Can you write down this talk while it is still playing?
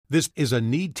This is a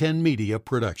Need 10 Media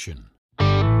production.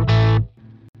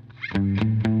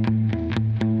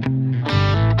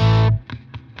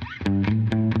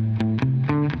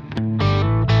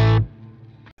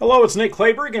 Hello, it's Nick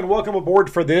Clayberg, and welcome aboard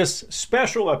for this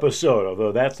special episode of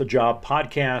the That's the Job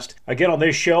podcast. Again, on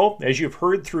this show, as you've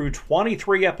heard through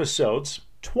 23 episodes,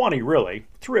 20 really,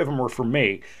 3 of them were for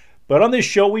me, but on this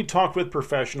show we talked with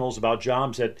professionals about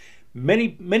jobs that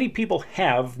many people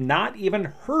have not even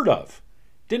heard of,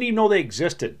 didn't even know they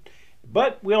existed.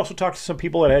 But we also talked to some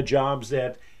people that had jobs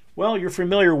that, well, you're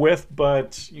familiar with,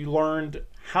 but you learned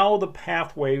how the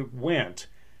pathway went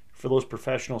for those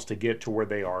professionals to get to where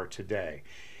they are today.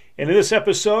 And in this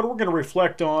episode, we're going to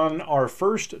reflect on our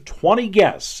first 20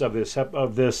 guests of this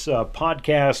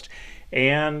podcast,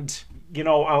 and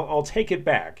I'll take it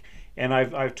back. And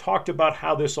I've talked about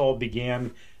how this all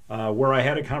began, where I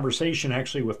had a conversation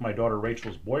actually with my daughter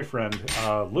Rachel's boyfriend,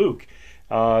 Luke,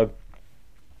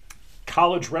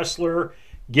 college wrestler,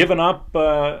 given up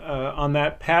on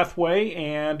that pathway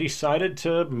and decided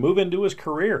to move into his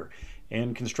career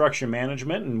in construction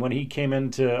management. And when he came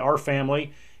into our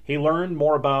family, he learned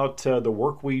more about the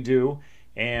work we do,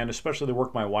 and especially the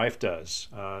work my wife does.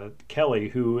 Kelly,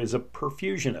 who is a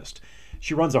perfusionist.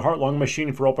 She runs a heart-lung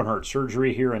machine for open heart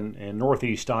surgery here in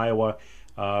Northeast Iowa.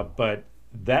 But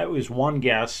that was one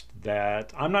guest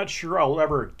that I'm not sure I'll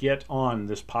ever get on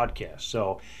this podcast.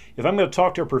 So if I'm going to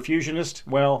talk to a perfusionist,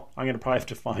 well, I'm going to probably have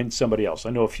to find somebody else. I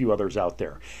know a few others out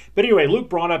there. But anyway, Luke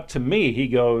brought up to me, he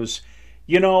goes,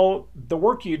 the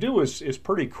work you do is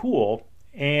pretty cool.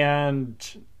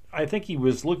 And I think he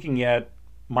was looking at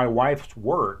my wife's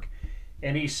work,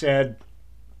 and he said,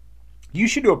 you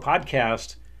should do a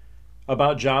podcast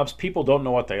about jobs people don't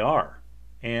know what they are.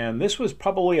 And this was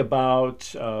probably about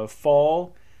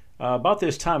fall, about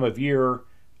this time of year,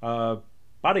 about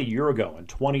a year ago in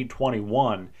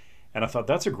 2021. And I thought,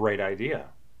 that's a great idea.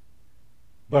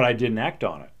 But I didn't act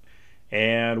on it.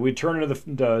 And we turned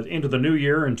into the new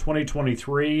year in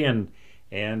 2023,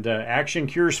 and action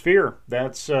cures fear.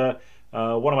 That's one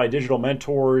of my digital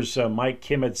mentors, Mike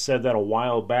Kim, had said that a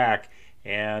while back.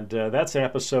 And that's an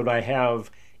episode I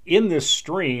have in this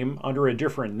stream under a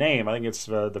different name. I think it's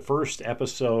the first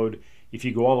episode. If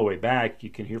you go all the way back, you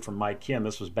can hear from Mike Kim.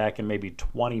 This was back in maybe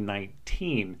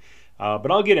 2019.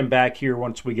 But I'll get him back here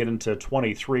once we get into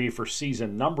 23 for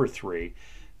season number 3.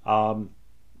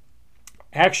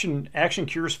 Action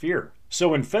cures fear.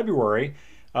 So in February,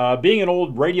 being an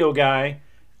old radio guy,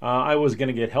 I was going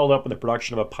to get held up in the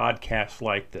production of a podcast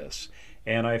like this.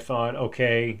 And I thought,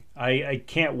 okay, I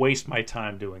can't waste my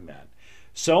time doing that.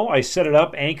 So I set it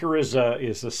up. Anchor is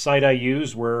the site I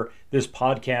use where this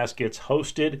podcast gets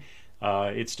hosted.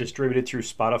 It's distributed through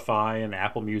Spotify and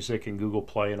Apple Music and Google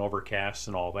Play and Overcast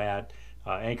and all that.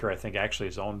 Anchor, I think, actually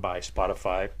is owned by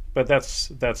Spotify, but that's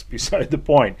beside the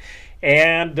point.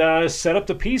 And set up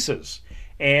the pieces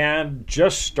and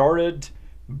just started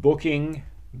booking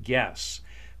guests.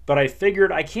 But I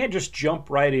figured I can't just jump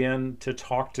right in to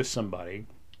talk to somebody.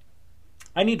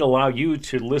 I need to allow you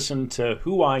to listen to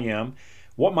who I am,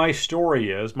 what my story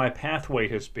is, my pathway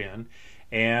has been.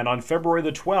 And on February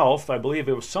the 12th, I believe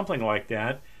it was something like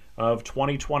that, of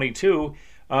 2022,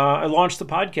 I launched the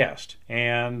podcast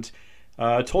and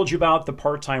told you about the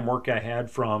part-time work I had,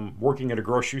 from working at a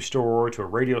grocery store to a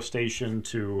radio station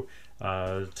to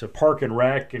park and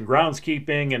rec and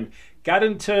groundskeeping, and got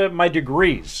into my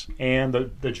degrees and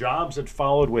the jobs that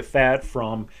followed with that,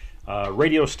 from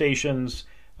radio stations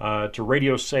to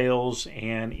radio sales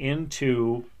and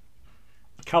into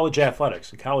college athletics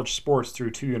and college sports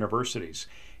through 2 universities,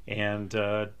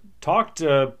 and talked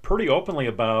pretty openly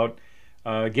about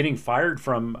getting fired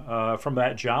from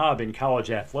that job in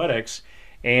college athletics,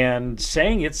 and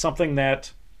saying it's something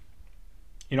that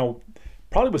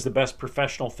probably was the best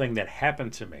professional thing that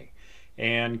happened to me.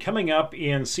 And coming up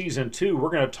in season 2,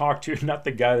 we're going to talk to not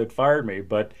the guy that fired me,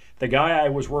 but the guy I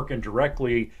was working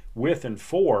directly with and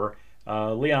for,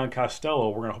 Leon Costello.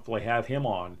 We're going to hopefully have him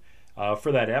on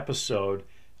for that episode,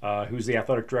 who's the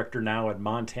athletic director now at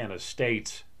Montana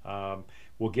State.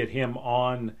 We'll get him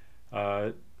on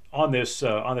this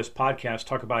podcast,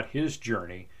 talk about his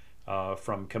journey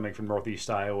from coming from Northeast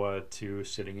Iowa to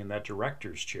sitting in that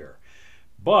director's chair.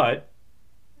 But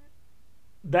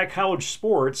that college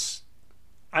sports,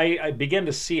 I began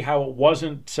to see how it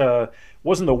wasn't the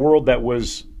world that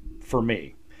was for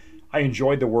me. I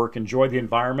enjoyed the work, enjoyed the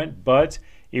environment, but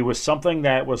it was something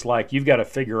that was like, you've got to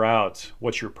figure out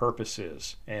what your purpose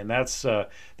is. And that's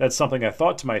something I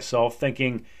thought to myself,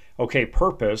 thinking, okay,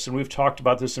 purpose, and we've talked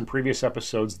about this in previous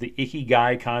episodes, the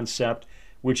Ikigai concept,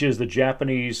 which is the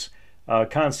Japanese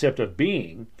concept of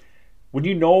being. When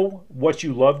you know what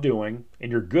you love doing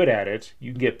and you're good at it,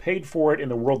 you can get paid for it and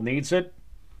the world needs it,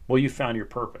 well, you found your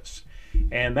purpose.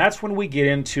 And that's when we get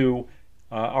into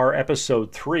our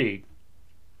episode 3.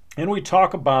 And we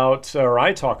talk about, or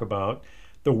I talk about,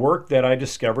 the work that I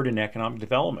discovered in economic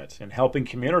development and helping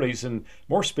communities, and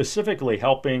more specifically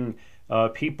helping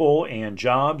people and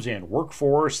jobs and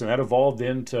workforce, and that evolved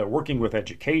into working with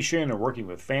education and working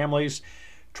with families,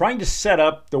 trying to set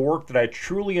up the work that I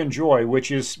truly enjoy,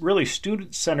 which is really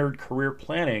student-centered career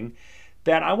planning,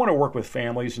 that I want to work with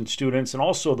families and students and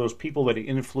also those people that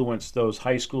influence those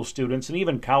high school students and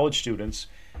even college students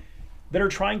that are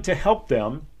trying to help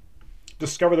them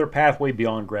discover their pathway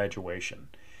beyond graduation.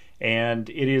 And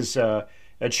it is a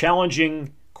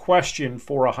challenging question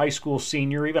for a high school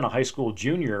senior, even a high school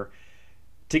junior,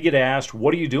 to get asked,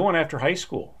 what are you doing after high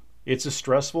school? It's a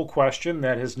stressful question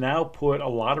that has now put a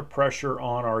lot of pressure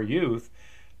on our youth,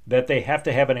 that they have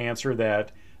to have an answer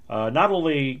that not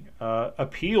only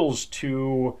appeals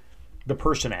to the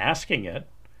person asking it,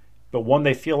 but one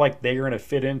they feel like they're going to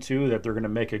fit into, that they're going to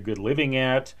make a good living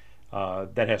at,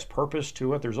 that has purpose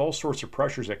to it. There's all sorts of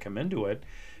pressures that come into it.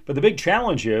 But the big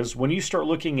challenge is when you start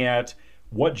looking at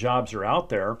what jobs are out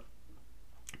there,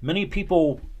 many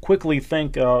people quickly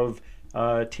think of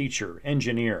teacher,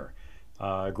 engineer,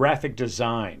 graphic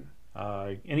design,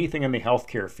 anything in the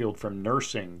healthcare field, from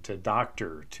nursing to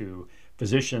doctor to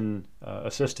physician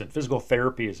assistant. Physical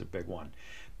therapy is a big one.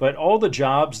 But all the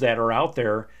jobs that are out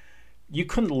there, you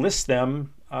couldn't list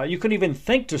them. You couldn't even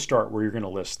think to start where you're going to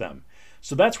list them.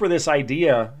 So that's where this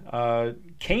idea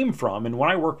came from. And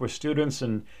when I work with students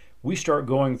and we start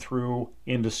going through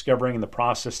in discovering the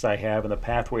process I have and the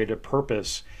pathway to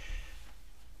purpose,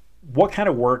 what kind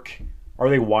of work are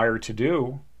they wired to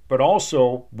do? But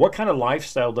also, what kind of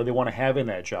lifestyle do they want to have in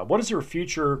that job? What is their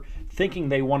future thinking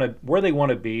they want to, where they want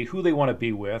to be, who they want to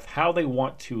be with, how they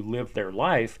want to live their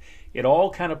life? It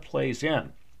all kind of plays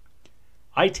in.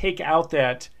 I take out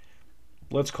that,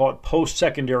 let's call it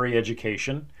post-secondary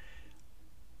education,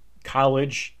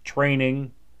 college,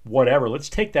 training, whatever. Let's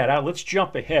take that out. Let's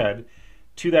jump ahead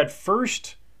to that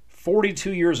first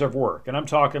 42 years of work. And I'm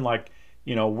talking like,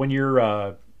 when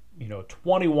you're,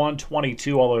 21,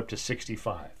 22, all the way up to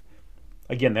 65.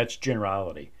 Again, that's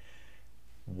generality.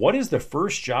 What is the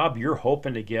first job you're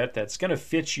hoping to get that's going to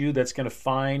fit you, that's going to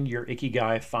find your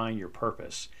ikigai, find your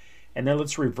purpose? And then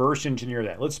let's reverse engineer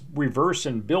that. Let's reverse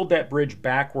and build that bridge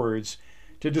backwards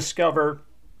to discover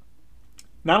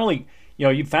not only,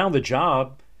 you found the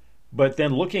job, but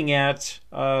then looking at,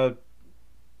 why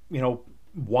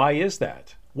is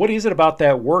that? What is it about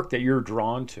that work that you're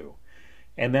drawn to?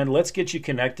 And then let's get you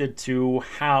connected to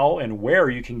how and where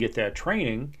you can get that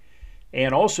training.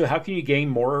 And also, how can you gain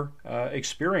more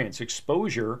experience,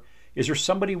 exposure? Is there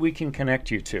somebody we can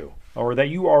connect you to, or that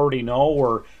you already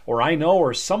know, or I know,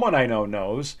 or someone I know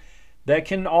knows, that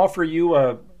can offer you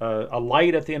a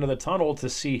light at the end of the tunnel to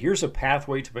see, here's a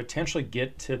pathway to potentially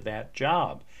get to that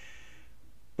job.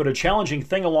 But a challenging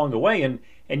thing along the way, and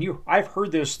I've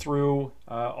heard this through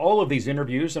all of these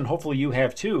interviews, and hopefully you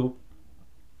have too.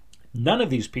 None of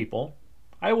these people,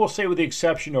 I will say with the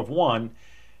exception of one,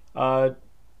 that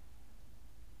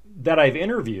I've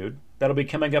interviewed, that'll be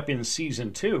coming up in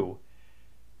season 2,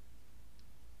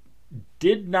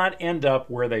 did not end up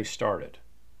where they started.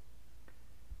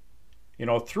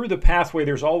 Through the pathway,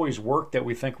 there's always work that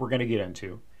we think we're going to get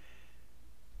into.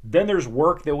 Then there's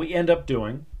work that we end up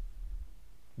doing.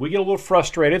 We get a little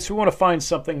frustrated, so we want to find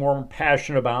something more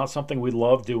passionate about, something we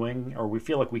love doing, or we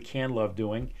feel like we can love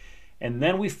doing. And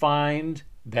then we find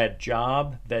that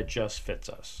job that just fits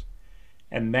us.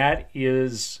 And that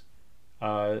is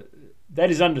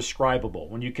undescribable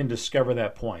when you can discover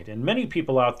that point. And many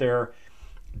people out there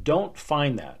don't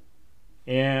find that,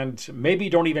 and maybe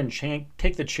don't even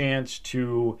take the chance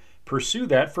to pursue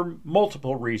that for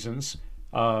multiple reasons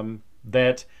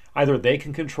that either they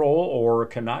can control or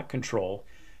cannot control.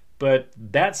 But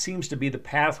that seems to be the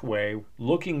pathway,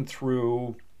 looking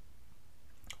through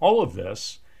all of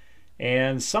this,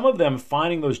 and some of them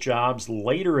finding those jobs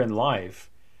later in life.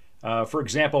 For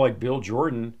example, like Bill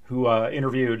Jordan, who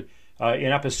interviewed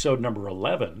in episode number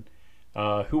 11,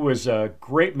 who was a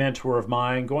great mentor of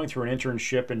mine, going through an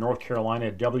internship in North Carolina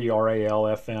at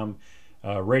WRAL-FM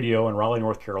radio in Raleigh,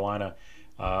 North Carolina.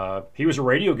 He was a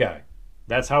radio guy.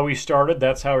 That's how he started.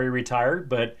 That's how he retired,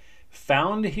 but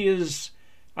found his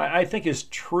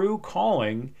true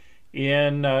calling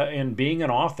in being an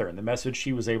author, and the message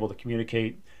he was able to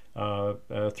communicate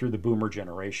through the boomer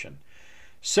generation.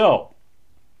 So,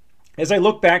 as I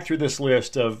look back through this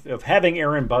list of having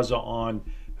Aaron Buzza on,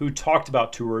 who talked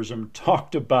about tourism,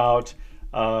 talked about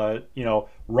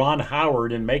Ron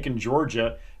Howard in Macon,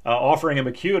 Georgia, offering him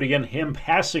acuity and him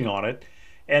passing on it.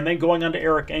 And then going on to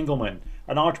Eric Engelman,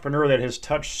 an entrepreneur that has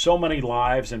touched so many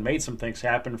lives and made some things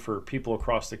happen for people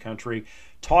across the country.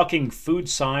 Talking food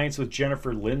science with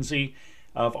Jennifer Lindsay,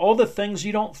 of all the things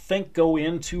you don't think go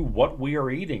into what we are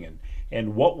eating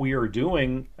and what we are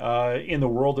doing in the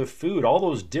world of food. All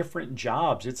those different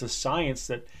jobs. It's a science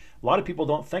that a lot of people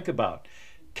don't think about.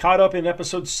 Caught up in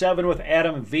episode 7 with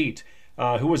Adam Veet,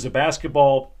 who was a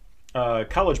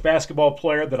college basketball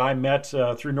player that I met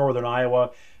through Northern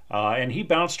Iowa. And he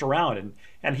bounced around,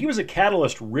 and he was a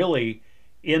catalyst really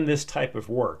in this type of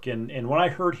work. And when I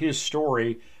heard his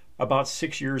story about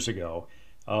 6 years ago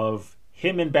of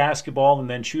him in basketball and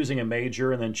then choosing a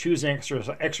major and then choosing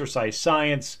exercise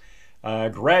science,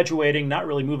 graduating, not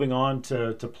really moving on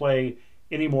to play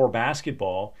any more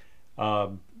basketball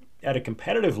at a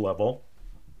competitive level,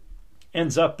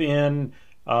 ends up in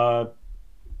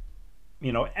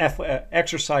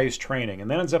exercise training, and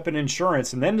then ends up in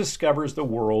insurance, and then discovers the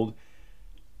world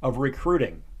of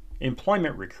recruiting,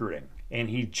 employment recruiting, and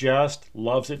he just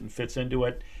loves it and fits into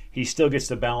it. He still gets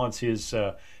to balance his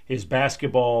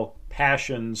basketball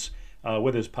passions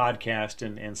with his podcast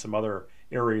and some other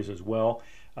areas as well.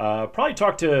 Probably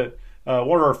talked to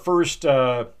one of our first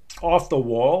off the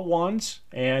wall ones,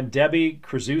 and Debbie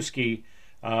Krasuski,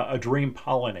 a dream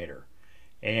pollinator.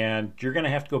 And you're going to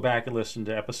have to go back and listen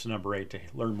to episode number 8 to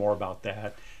learn more about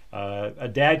that. A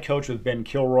dad coach with Ben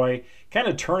Kilroy, kind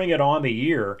of turning it on the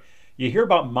ear. You hear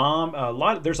about mom,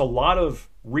 there's a lot of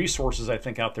resources, I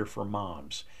think, out there for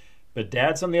moms. But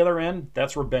dads on the other end,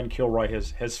 that's where Ben Kilroy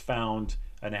has found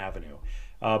an avenue.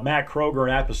 Matt Kroger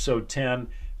in episode 10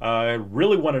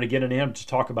 really wanted to get in him to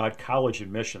talk about college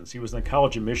admissions. He was in the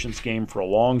college admissions game for a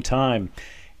long time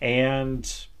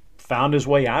and found his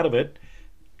way out of it.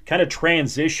 Kind of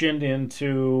transitioned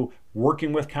into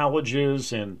working with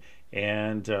colleges and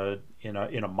in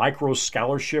a micro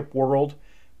scholarship world,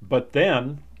 but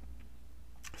then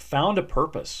found a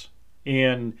purpose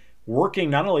in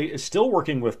working, still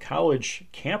working with college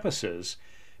campuses,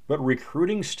 but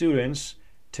recruiting students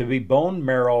to be bone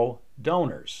marrow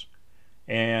donors.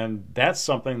 And that's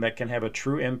something that can have a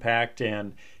true impact.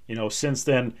 And since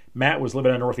then, Matt was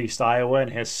living in Northeast Iowa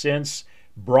and has since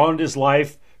broadened his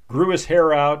life, grew his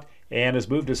hair out, and has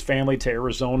moved his family to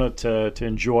Arizona to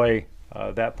enjoy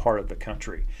that part of the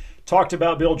country. Talked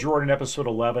about Bill Jordan in episode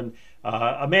 11.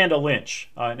 Amanda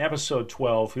Lynch in episode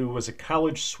 12, who was a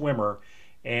college swimmer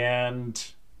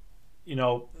and,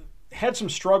 had some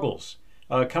struggles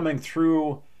coming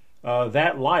through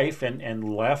that life and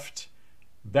left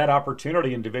that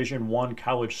opportunity in Division I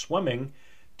college swimming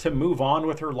to move on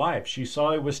with her life. She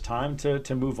saw it was time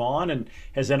to move on and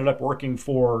has ended up working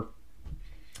for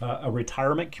a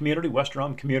retirement community, Western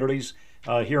Elm Communities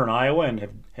here in Iowa,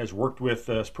 and has worked with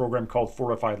this program called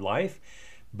Fortified Life.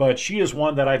 But she is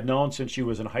one that I've known since she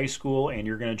was in high school, and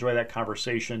you're going to enjoy that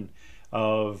conversation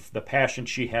of the passion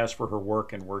she has for her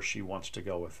work and where she wants to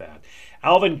go with that.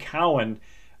 Alvin Cowan,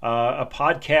 a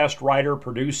podcast writer,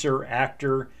 producer,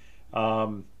 actor,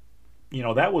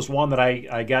 that was one that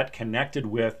I got connected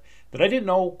with that I didn't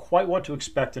know quite what to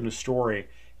expect in a story.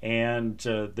 And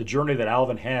the journey that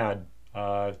Alvin had,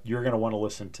 you're going to want to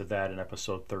listen to that in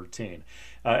episode 13.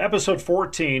 Episode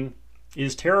 14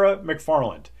 is Tara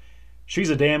McFarland. She's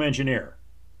a dam engineer.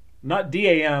 Not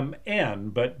D-A-M-N,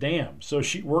 but dam. So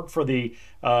she worked for the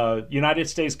United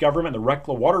States government,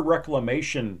 the Water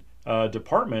Reclamation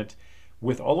Department,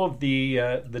 with all of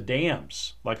the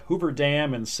dams, like Hoover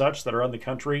Dam and such that are in the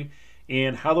country,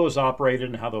 and how those operated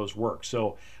and how those work.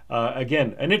 So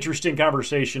again, an interesting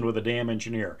conversation with a dam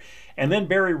engineer. And then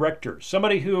Barry Richter,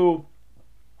 somebody who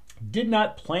did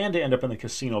not plan to end up in the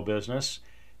casino business,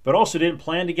 but also didn't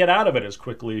plan to get out of it as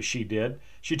quickly as she did.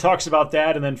 She talks about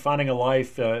that and then finding a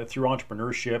life through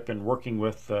entrepreneurship and working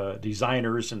with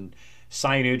designers and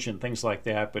signage and things like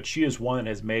that. But she is one that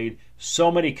has made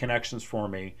so many connections for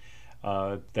me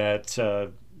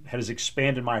that has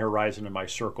expanded my horizon and my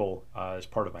circle as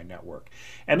part of my network.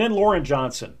 And then Lauren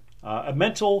Johnson, a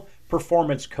mental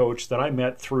performance coach that I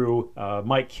met through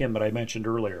Mike Kim that I mentioned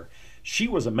earlier. She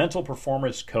was a mental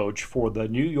performance coach for the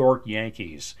New York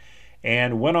Yankees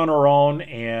and went on her own,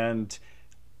 and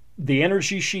the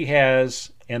energy she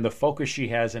has and the focus she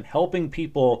has in helping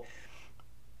people,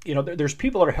 there's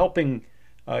people that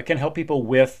are can help people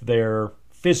with their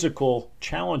physical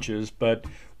challenges, but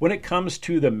when it comes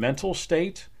to the mental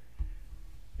state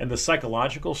and the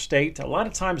psychological state, a lot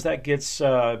of times that gets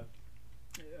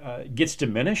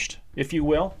diminished, if you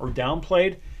will, or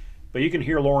downplayed. But you can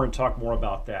hear Lauren talk more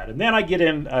about that. And then I get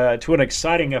in to an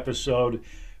exciting episode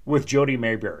with Jody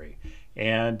Mayberry,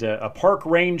 and a park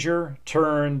ranger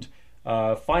turned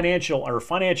financial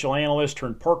analyst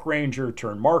turned park ranger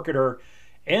turned marketer,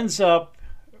 ends up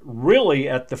really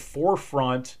at the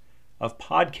forefront of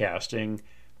podcasting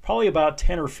probably about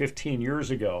 10 or 15 years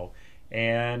ago,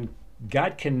 and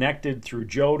got connected through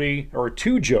Jody, or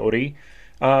to Jody,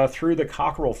 through the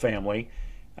Cockrell family.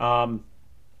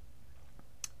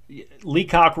 Lee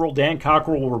Cockrell, Dan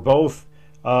Cockrell were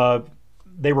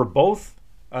both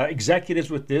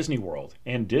executives with Disney World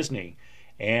and Disney,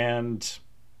 and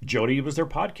Jody was their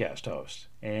podcast host,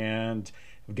 and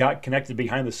got connected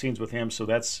behind the scenes with him. So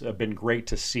that's been great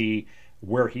to see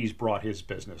where he's brought his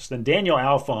business. Then Daniel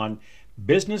Alfon,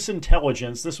 business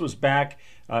intelligence. This was back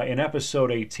in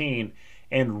episode 18,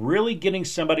 and really getting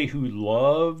somebody who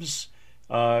loves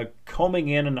combing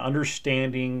in and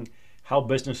understanding how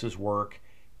businesses work,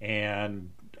 and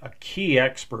a key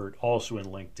expert also in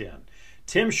LinkedIn.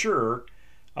 Tim Scher,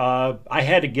 I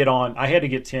had to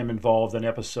get Tim involved in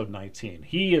episode 19.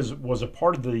 He was a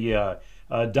part of the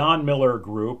Don Miller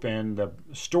group and the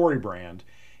Story Brand,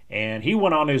 and he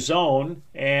went on his own,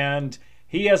 and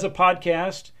he has a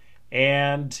podcast,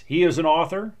 and he is an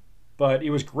author. But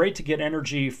it was great to get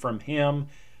energy from him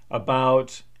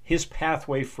about his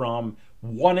pathway from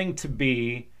wanting to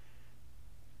be,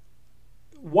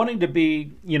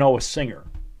 a singer.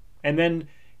 And then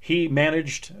he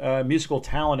managed musical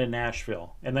talent in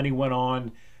Nashville. And then he went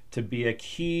on to be a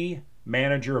key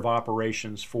manager of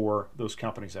operations for those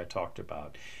companies I talked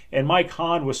about. And Mike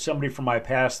Hahn was somebody from my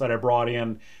past that I brought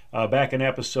in back in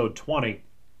episode 20.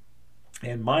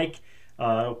 And Mike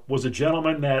was a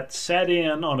gentleman that sat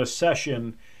in on a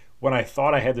session when I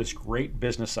thought I had this great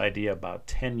business idea about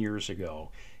 10 years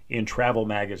ago in travel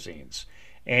magazines.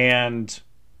 And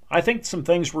I think some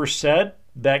things were said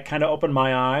that kind of opened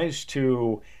my eyes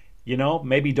to,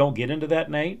 maybe don't get into that,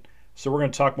 Nate. So we're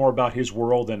going to talk more about his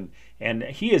world. And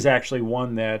he is actually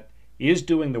one that is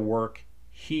doing the work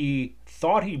he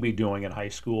thought he'd be doing in high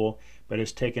school, but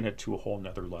has taken it to a whole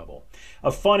nother level.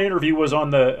 A fun interview was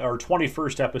on our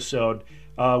 21st episode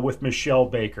with Michelle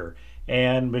Baker.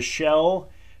 And Michelle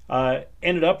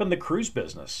ended up in the cruise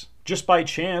business. Just by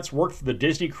chance, worked for the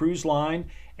Disney Cruise Line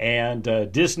and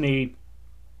Disney's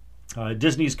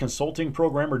consulting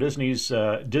program, or Disney's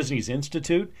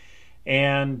Institute,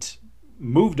 and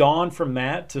moved on from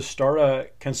that to start a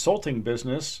consulting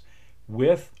business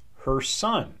with her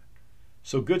son.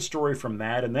 So good story from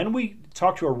that. And then we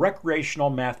talked to a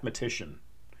recreational mathematician.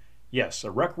 Yes,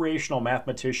 a recreational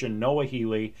mathematician, Noah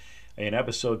Healy, in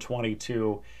episode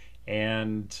 22,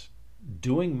 and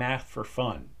doing math for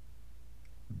fun.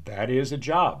 That is a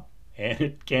job, and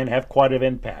it can have quite an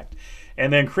impact.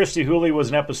 And then Christy Hooley was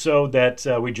an episode that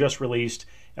we just released,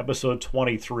 episode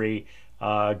 23,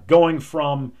 going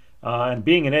from and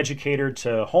being an educator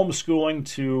to homeschooling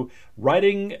to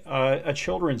writing a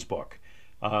children's book.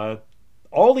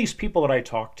 All these people that I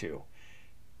talk to,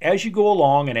 as you go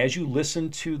along and as you listen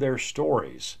to their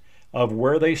stories of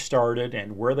where they started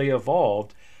and where they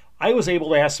evolved, I was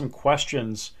able to ask some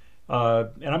questions.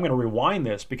 And I'm going to rewind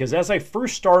this, because as I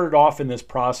first started off in this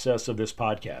process of this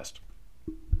podcast,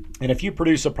 and if you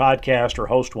produce a podcast or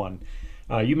host one,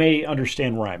 you may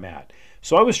understand where I'm at.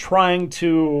 So I was trying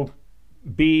to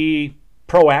be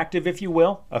proactive, if you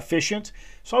will, efficient.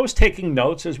 So I was taking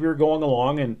notes as we were going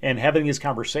along and having these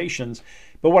conversations.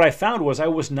 But what I found was I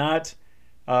was not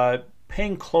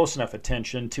paying close enough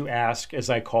attention to ask, as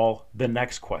I call, the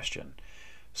next question.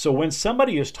 So when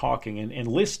somebody is talking, and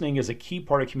listening is a key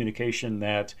part of communication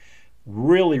that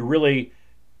really, really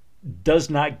does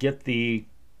not get the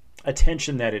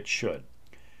attention that it should.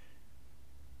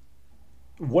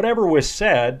 Whatever was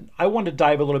said, I wanted to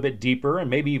dive a little bit deeper, and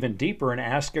maybe even deeper, and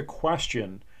ask a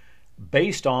question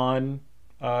based on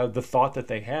the thought that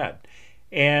they had.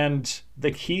 And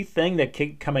the key thing that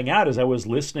kept coming out as I was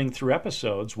listening through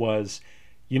episodes was,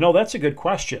 that's a good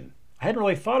question. I hadn't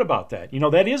really thought about that.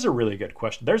 That is a really good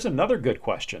question. There's another good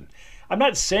question. I'm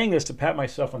not saying this to pat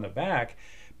myself on the back,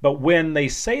 but when they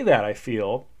say that, I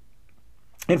feel,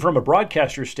 and from a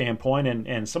broadcaster standpoint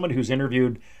and someone who's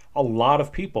interviewed a lot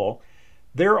of people,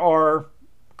 there are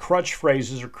crutch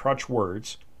phrases or crutch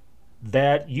words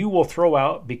that you will throw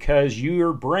out because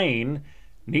your brain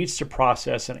needs to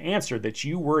process an answer that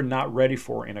you were not ready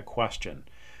for in a question.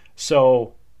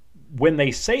 So when they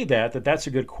say that's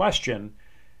a good question,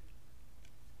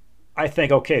 I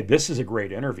think, okay, this is a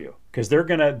great interview, because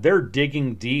they're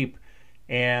digging deep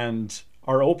and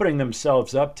are opening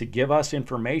themselves up to give us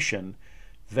information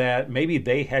that maybe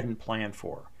they hadn't planned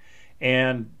for.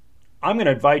 And I'm going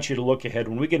to invite you to look ahead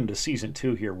when we get into season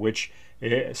 2 here, which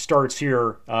starts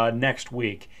here next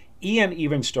week. Ian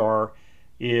Evenstar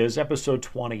is episode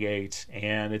 28,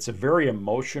 and it's a very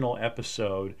emotional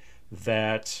episode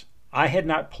that I had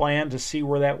not planned to see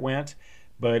where that went,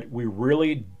 but we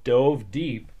really dove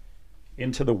deep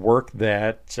into the work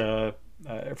that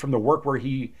from the work where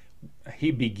he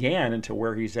began into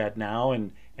where he's at now,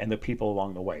 and the people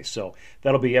along the way. So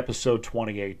that'll be episode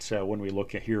 28 when we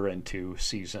look at here into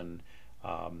season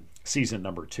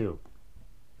number 2.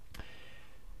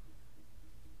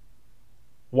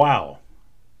 Wow.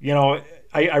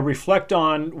 I reflect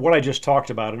on what I just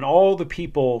talked about and all the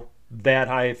people that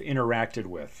I've interacted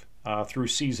with through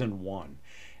season 1.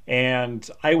 And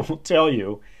I will tell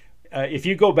you, if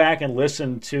you go back and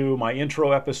listen to my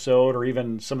intro episode or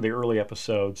even some of the early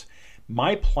episodes,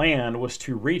 my plan was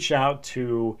to reach out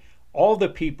to all the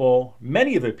people,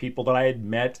 many of the people that I had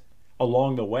met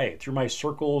along the way through my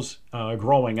circles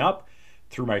growing up,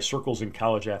 through my circles in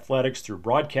college athletics, through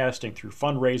broadcasting, through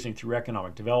fundraising, through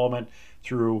economic development,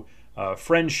 through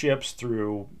friendships,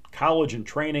 through college and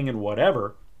training and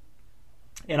whatever.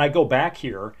 And I go back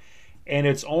here, and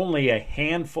it's only a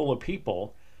handful of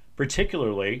people,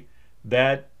 particularly,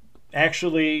 that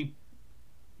actually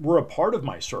were a part of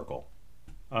my circle.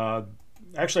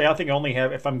 Actually, I think I only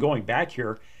have, if I'm going back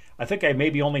here, I think I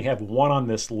maybe only have one on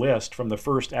this list from the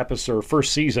first episode,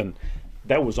 first season,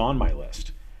 that was on my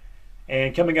list.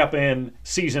 And coming up in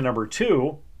season number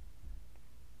 2,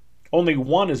 only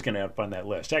one is going to end up on that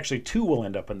list. Actually, 2 will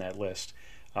end up on that list,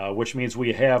 which means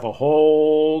we have a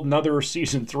whole nother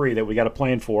season 3 that we got to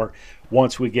plan for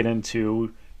once we get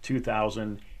into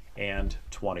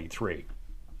 2023.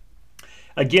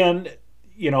 Again,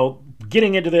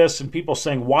 getting into this and people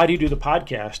saying, why do you do the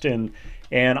podcast?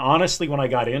 And honestly, when I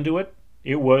got into it,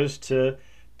 it was to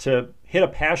hit a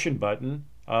passion button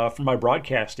from my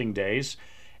broadcasting days.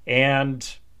 And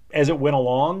as it went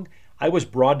along, I was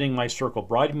broadening my circle,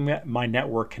 broadening my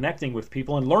network, connecting with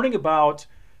people, and learning about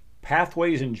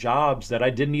pathways and jobs that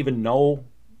I didn't even know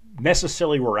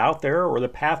necessarily were out there, or the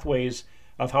pathways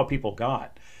of how people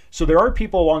got. So there are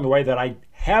people along the way that I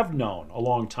have known a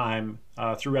long time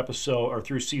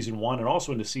through season 1 and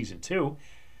also into season 2,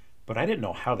 but I didn't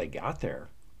know how they got there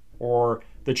or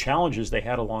the challenges they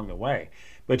had along the way.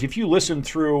 But if you listen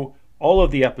through all of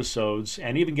the episodes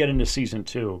and even get into season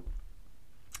 2,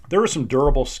 there are some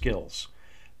durable skills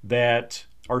that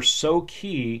are so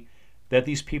key that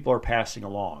these people are passing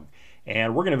along.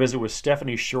 And we're going to visit with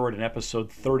Stephanie Short in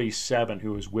episode 37,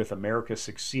 who is with America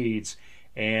Succeeds.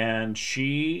 And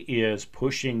she is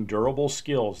pushing durable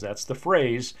skills. That's the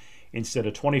phrase, instead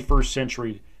of 21st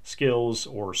century skills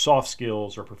or soft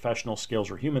skills or professional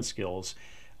skills or human skills.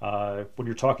 When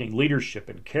you're talking leadership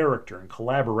and character and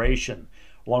collaboration,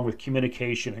 along with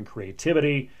communication and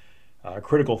creativity,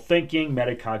 critical thinking,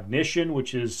 metacognition,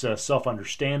 which is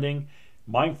self-understanding,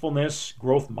 mindfulness,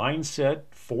 growth mindset,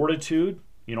 fortitude,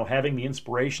 having the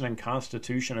inspiration and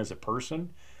constitution as a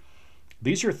person.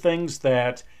 These are things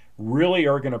that really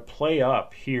are going to play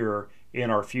up here in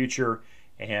our future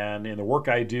and in the work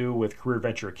I do with Career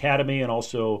Adventure Academy and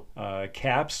also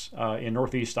CAPS in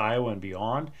Northeast Iowa and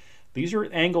beyond. These are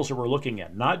angles that we're looking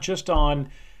at, not just on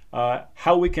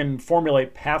how we can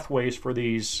formulate pathways for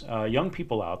these young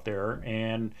people out there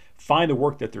and find the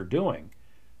work that they're doing,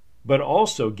 but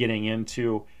also getting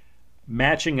into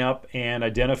matching up and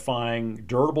identifying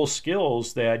durable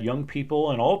skills that young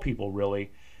people and all people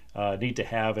really need to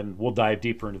have, and we'll dive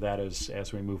deeper into that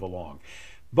as we move along.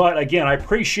 But again, I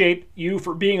appreciate you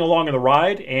for being along on the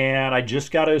ride, and I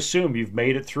just got to assume you've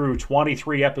made it through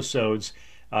 23 episodes,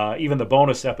 even the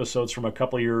bonus episodes from a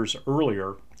couple of years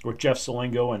earlier with Jeff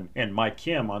Salingo and Mike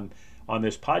Kim on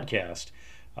this podcast,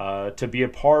 to be a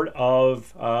part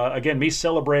of, again, me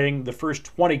celebrating the first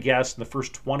 20 guests and the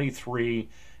first 23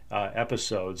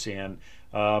 episodes, and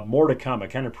more to come. I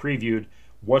kind of previewed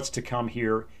what's to come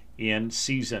here in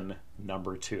season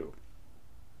number 2.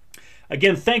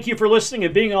 Again, thank you for listening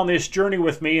and being on this journey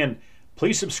with me, and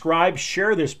please subscribe,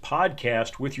 share this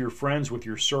podcast with your friends, with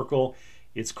your circle.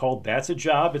 It's called That's a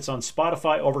Job. It's on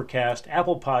Spotify, Overcast,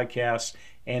 Apple Podcasts,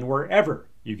 and wherever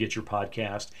you get your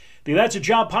podcast. The That's a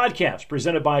Job podcast,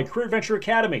 presented by Career Adventure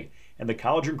Academy and the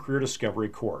College and Career Discovery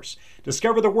course.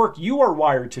 Discover the work you are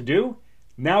wired to do.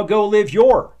 Now go live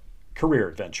your career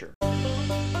adventure.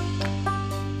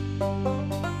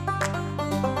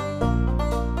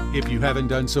 If you haven't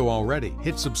done so already,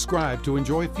 hit subscribe to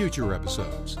enjoy future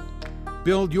episodes.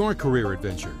 Build your career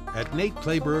adventure at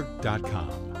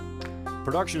nateclayberg.com.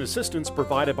 Production assistance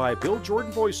provided by Bill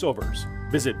Jordan Voiceovers.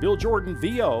 Visit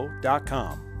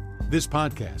BillJordanVO.com. This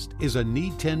podcast is a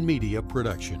Need 10 Media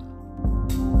production.